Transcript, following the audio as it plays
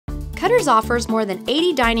Kutters offers more than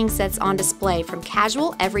 80 dining sets on display, from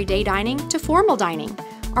casual, everyday dining to formal dining.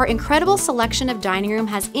 Our incredible selection of dining room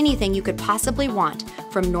has anything you could possibly want,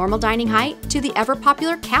 from normal dining height to the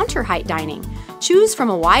ever-popular counter height dining. Choose from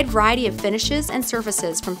a wide variety of finishes and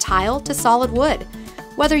surfaces, from tile to solid wood.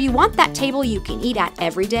 Whether you want that table you can eat at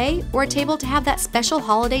every day or a table to have that special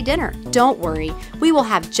holiday dinner, don't worry, we will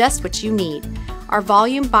have just what you need. Our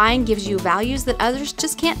volume buying gives you values that others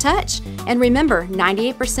just can't touch. And remember,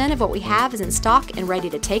 98% of what we have is in stock and ready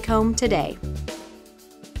to take home today.